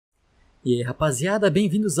E aí, rapaziada,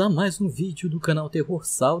 bem-vindos a mais um vídeo do canal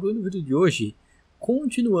TERRORSSAURO. E no vídeo de hoje,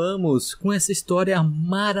 continuamos com essa história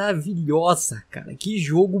maravilhosa, cara. Que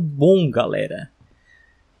jogo bom, galera.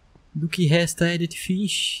 Do que resta, Edith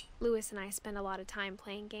Finch. Lewis and I spent a lot of time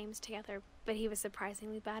playing games together, but he was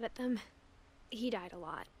surprisingly bad at them. He died a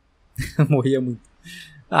lot. Morria muito.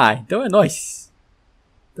 Ah, então é nóis.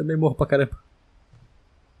 Também morro pra caramba.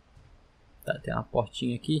 Tá, tem uma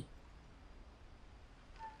portinha aqui.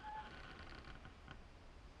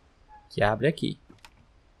 Que abre aqui.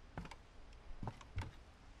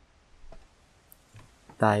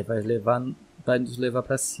 Tá, e vai nos levar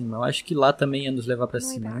pra cima. Eu acho que lá também ia nos levar pra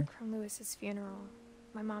cima, né? From Lewis's funeral,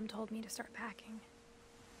 my mom told me to start packing.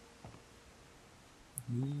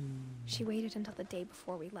 She waited until the day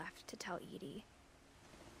before we left to tell Edie.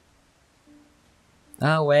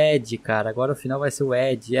 Ah, o Ed, cara. Agora o final vai ser o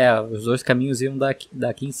Ed. É, os dois caminhos iam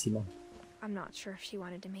daqui em cima. I'm not sure if she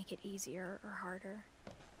wanted to make it easier or harder.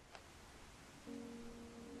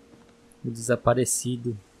 O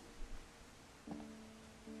desaparecido.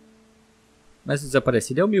 Mas o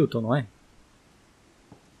desaparecido é o Milton, não é?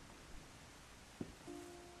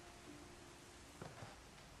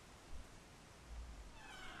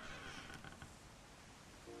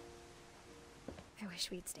 I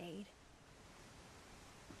wish we'd stayed.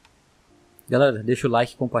 Galera, deixa o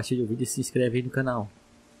like, compartilha o vídeo e se inscreve aí no canal.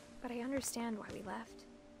 But I understand why we left.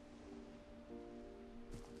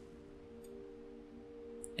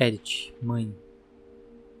 Edith, mãe.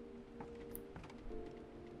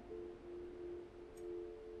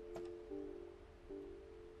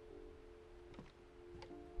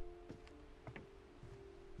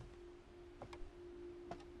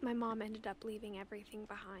 My mom ended up leaving everything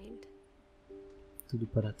behind. Tudo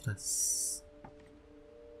para trás.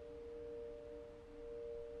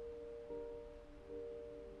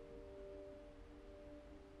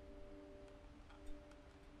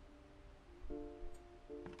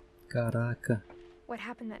 Caraca. What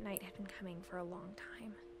happened that night had been coming for a long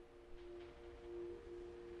time.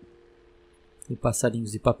 Tem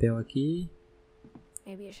passarinhos de papel aqui.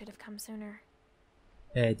 Maybe it should have come sooner.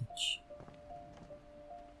 Edith.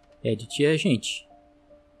 Edith é a gente.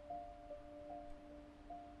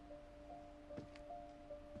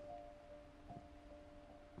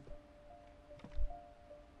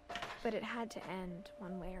 But it had to end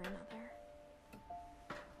one way or another.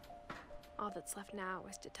 All that's left now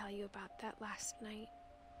is to tell you about that last night.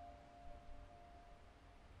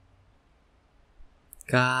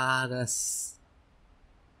 Caras.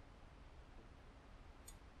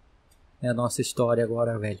 É a nossa história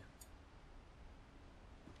agora, velho.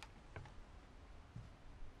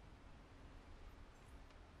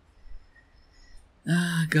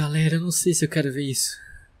 Ah, galera, eu não sei se eu quero ver isso.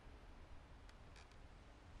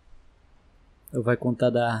 Ou vai contar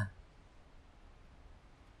da...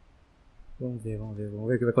 Vamos ver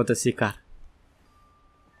o que vai acontecer, cara.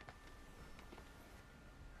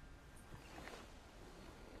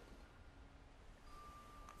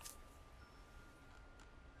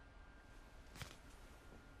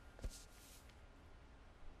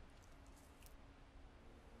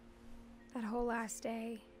 That whole last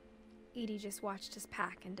day, Edie just watched us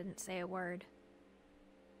pack and didn't say a word.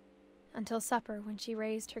 Until supper, when she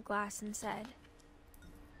raised her glass and said,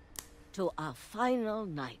 "To our final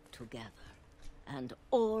night together, and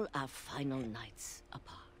all our final nights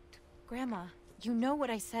apart." Grandma, you know what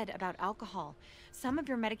I said about alcohol. Some of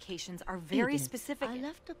your medications are very Edith, specific. I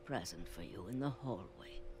left a present for you in the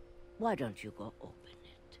hallway. Why don't you go open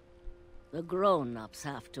it? The grown-ups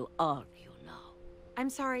have to argue now. I'm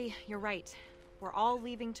sorry, you're right. We're all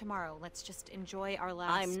leaving tomorrow. Let's just enjoy our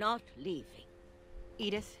last... I'm not leaving.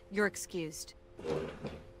 Edith, you're excused.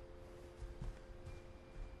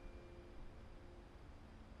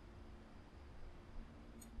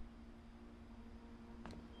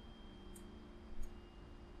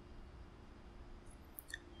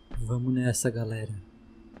 Vamos nessa, galera.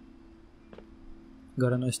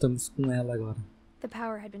 Agora nós estamos com ela agora. the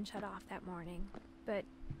power had been shut off that morning, but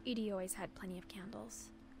Edie always had plenty of candles.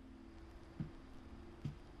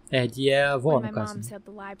 Ed é a avó, When no my caso. mom sealed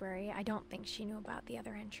the library, I don't think she knew about the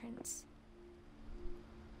other entrance.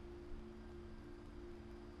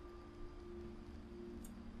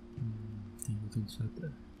 Tem outro só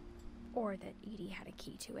atrás. Or that Edie had a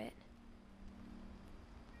key to it.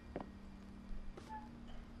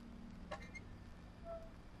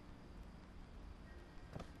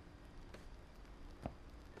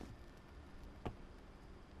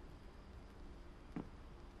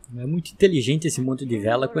 É muito inteligente esse monte de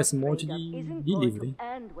vela com esse monte de livro, hein?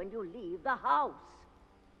 And when you leave the house.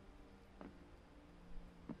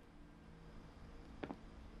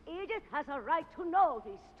 Edith! Edith has a right to know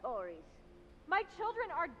these stories. My children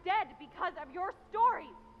are dead because of your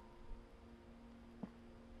stories.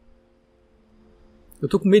 Eu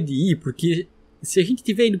tô com medo de ir, porque se a gente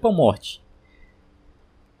tiver indo pra morte...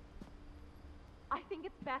 I think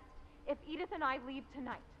it's best if Edith and I leave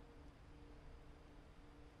tonight.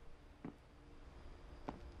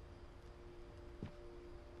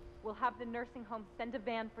 We'll have the nursing home send a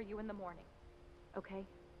van for you in the morning. Okay?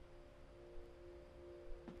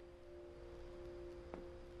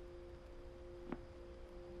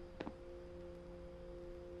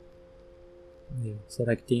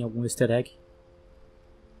 Será que tem algum easter egg?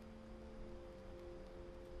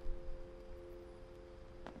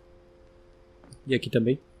 E aqui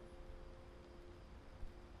também.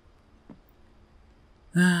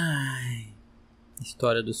 Ai,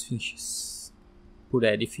 História dos Finches. Por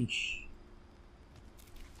Edith Finch.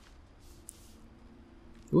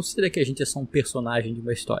 Ou será que a gente é só um personagem de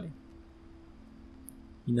uma história?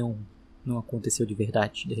 E não aconteceu de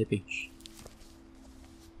verdade, de repente.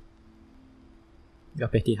 Eu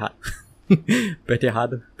apertei errado.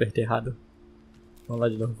 apertei errado. Vamos lá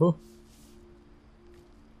de novo.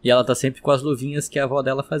 E ela tá sempre com as luvinhas que a avó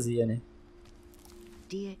dela fazia, né?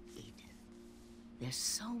 Dear Edith, there's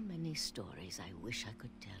so many stories I wish I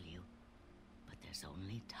could tell you, but there's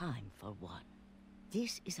only time for one.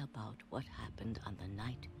 This is about what happened on the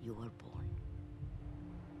night you were born.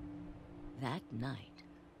 That night,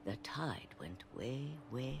 the tide went way,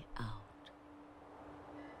 way out.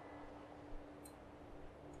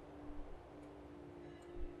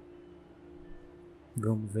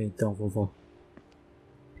 Vamos ver então, vovó.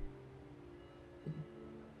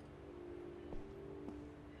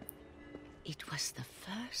 It was the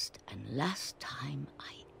first and last time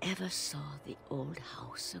I ever saw the old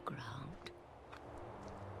house aground.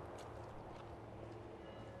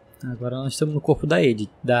 Agora nós estamos no corpo da Ed,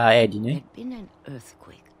 né? There'd been an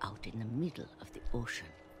earthquake out in the middle of the ocean.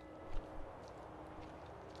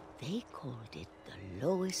 They called it the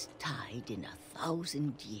lowest tide in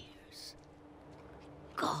 1,000 years.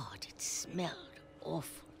 God, it smelled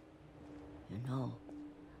awful. You know,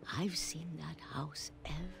 I've seen that house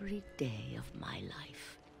every day of my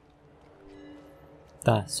life.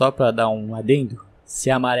 Tá, só pra dar um adendo.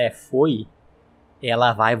 Se a maré foi,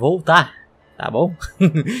 ela vai voltar, tá bom?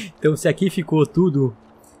 Então se aqui ficou tudo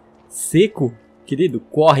seco, querido,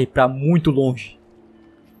 corre pra muito longe.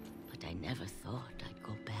 But I never thought I'd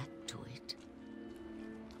go back to it.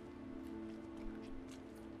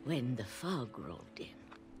 When the fog rolled in,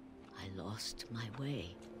 I lost my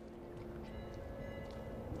way.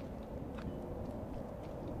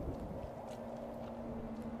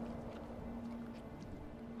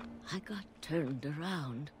 I got turned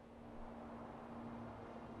around.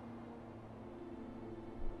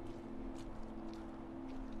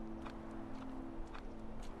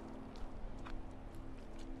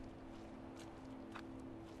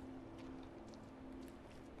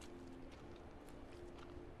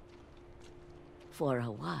 For a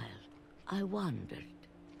while, I wandered.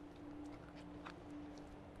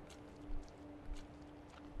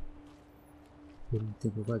 Por um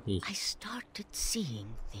tempo vaguei. I started seeing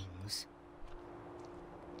things.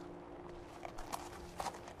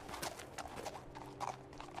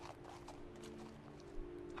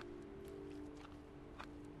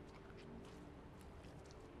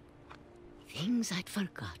 Things I'd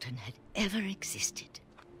forgotten had ever existed.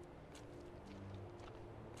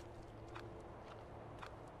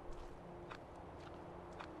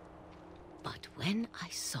 But when I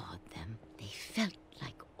saw them, they felt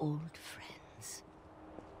like old friends.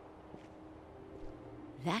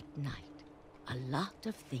 That night, a lot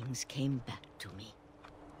of things came back to me.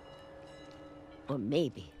 Or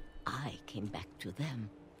maybe I came back to them.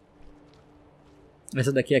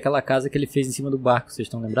 Essa daqui é aquela casa que ele fez em cima do barco, vocês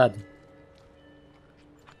estão lembrados?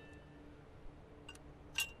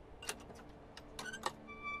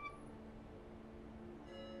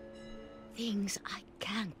 Things I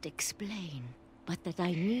can't explain, but that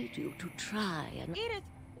I need you to try and... Edith,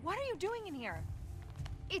 what are you doing in here?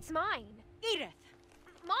 It's mine. Edith!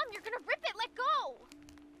 Mom, you're gonna rip it! Let go!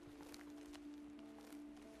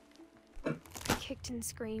 I kicked and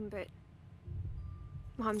screamed, but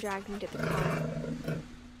Mom dragged me to the car.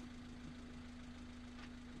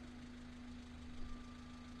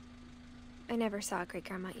 I never saw Great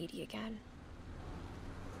Grandma Edie again.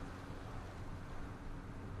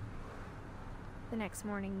 The next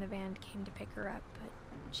morning, the van came to pick her up, but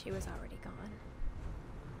she was already gone.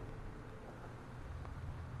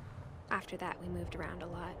 After that, we moved around a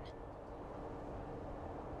lot.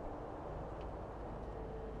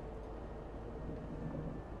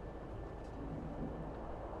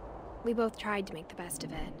 We both tried to make the best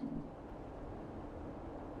of it.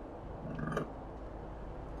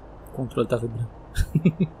 O controle tá vibrando.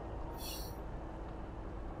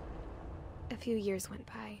 A few years went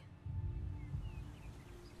by.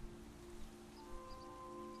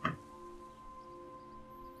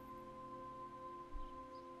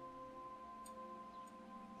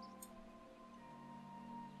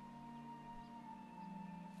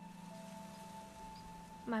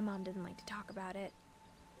 My mom didn't like to talk about it.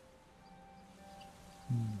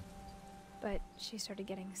 But she started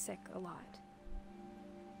getting sick a lot.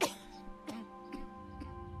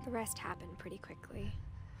 The rest happened pretty quickly.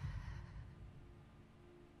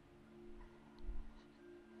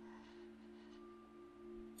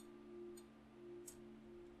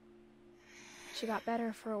 She got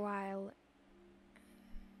better for a while,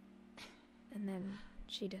 and then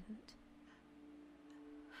she didn't.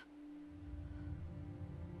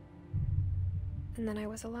 And then I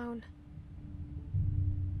was alone.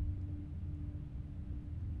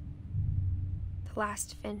 The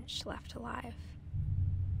last Finch left alive.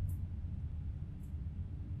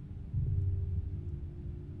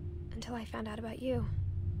 Until I found out about you.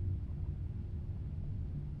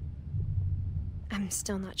 I'm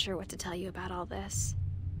still not sure what to tell you about all this.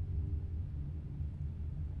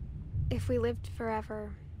 If we lived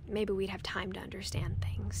forever, maybe we'd have time to understand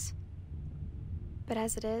things. But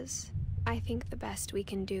as it is, I think the best we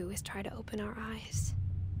can do is try to open our eyes.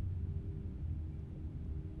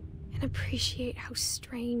 And appreciate how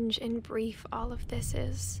strange and brief all of this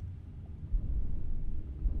is.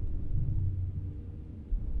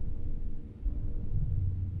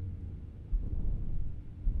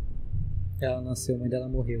 Ela nasceu, a mãe dela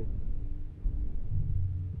morreu.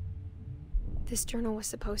 This journal was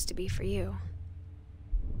supposed to be for you.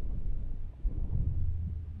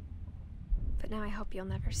 But now I hope you'll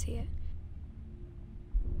never see it.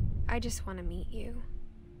 I just want to meet you.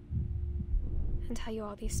 And tell you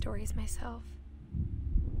all these stories myself.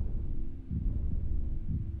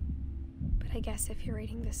 But I guess if you're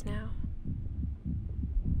reading this now,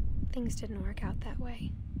 things didn't work out that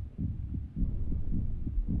way.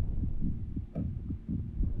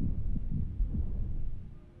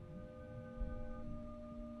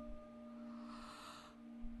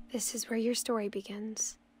 This is where your story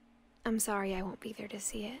begins. I'm sorry I won't be there to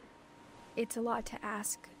see it. It's a lot to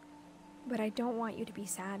ask, but I don't want you to be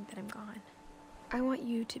sad that I'm gone. I want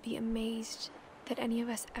you to be amazed that any of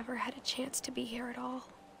us ever had a chance to be here at all.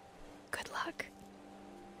 Good luck.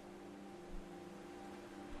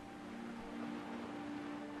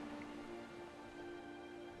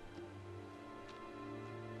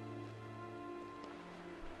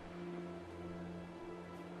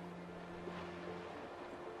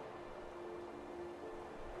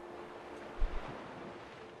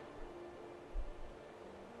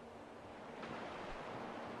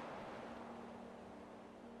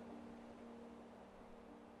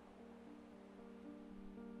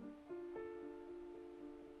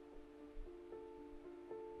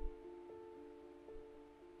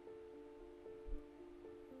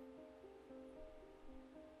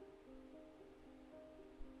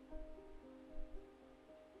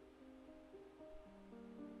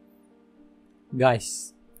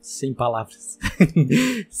 Guys, sem palavras.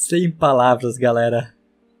 Sem palavras, galera.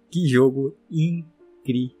 Que jogo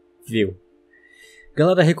incrível.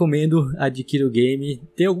 Galera, recomendo, adquire o game.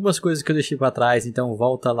 Tem algumas coisas que eu deixei pra trás, então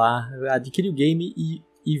volta lá, adquire o game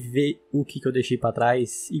e vê o que eu deixei pra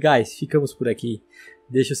trás. E guys, ficamos por aqui.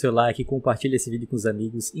 Deixa o seu like, compartilha esse vídeo com os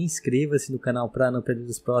amigos, inscreva-se no canal para não perder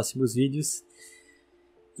os próximos vídeos.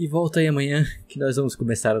 E volta aí amanhã que nós vamos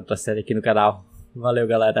começar outra série aqui no canal. Valeu,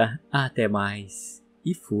 galera. Até mais.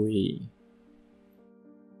 E fui.